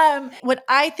 What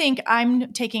I think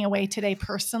I'm taking away today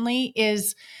personally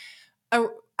is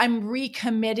I'm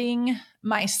recommitting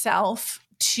myself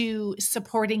to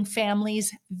supporting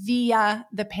families via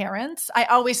the parents. I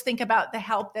always think about the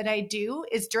help that I do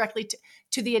is directly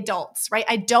to the adults, right?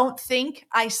 I don't think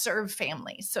I serve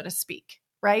families, so to speak,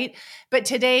 right? But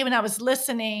today when I was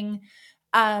listening,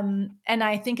 and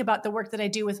I think about the work that I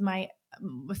do with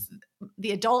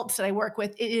the adults that I work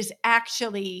with, it is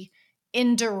actually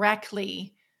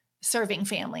indirectly serving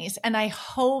families. And I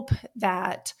hope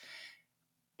that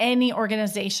any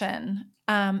organization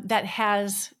that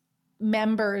has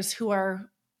members who are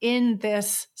in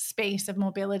this space of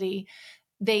mobility,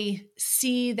 they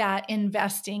see that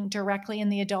investing directly in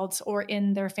the adults or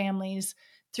in their families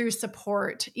through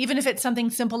support, even if it's something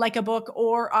simple like a book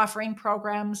or offering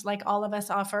programs like all of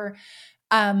us offer,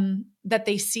 that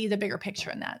they see the bigger picture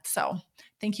in that. So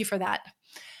thank you for that.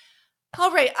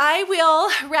 All right, I will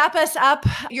wrap us up.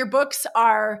 Your books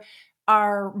are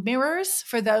mirrors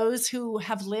for those who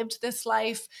have lived this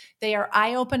life. They are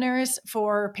eye-openers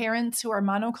for parents who are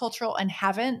monocultural and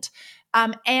haven't.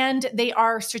 And they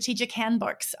are strategic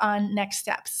handbooks on next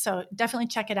steps. So definitely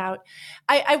check it out.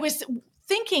 I was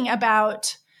thinking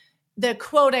about the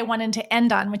quote I wanted to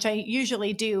end on, which I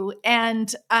usually do.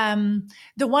 And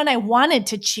the one I wanted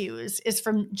to choose is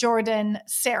from Jordan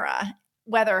Sarah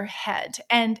Weatherhead.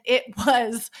 And it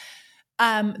was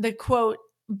the quote,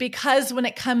 "Because when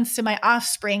it comes to my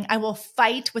offspring, I will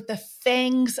fight with the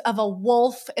fangs of a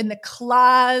wolf and the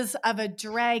claws of a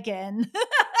dragon.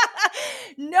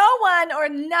 No one or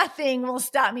nothing will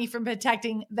stop me from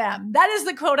protecting them." That is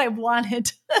the quote I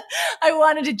wanted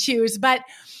to choose, but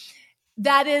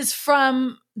that is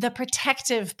from the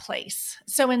protective place.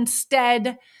 So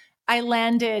instead, I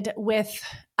landed with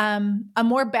a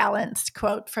more balanced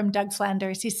quote from Doug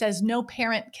Flanders. He says, "No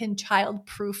parent can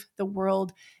child-proof the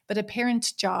world, but a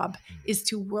parent's job is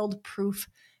to world-proof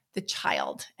the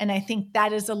child." And I think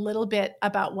that is a little bit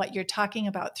about what you're talking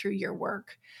about through your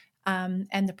work,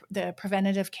 and the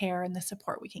preventative care and the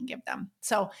support we can give them.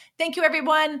 So thank you,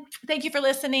 everyone. Thank you for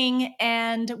listening,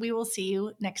 and we will see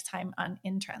you next time on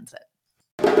In Transit.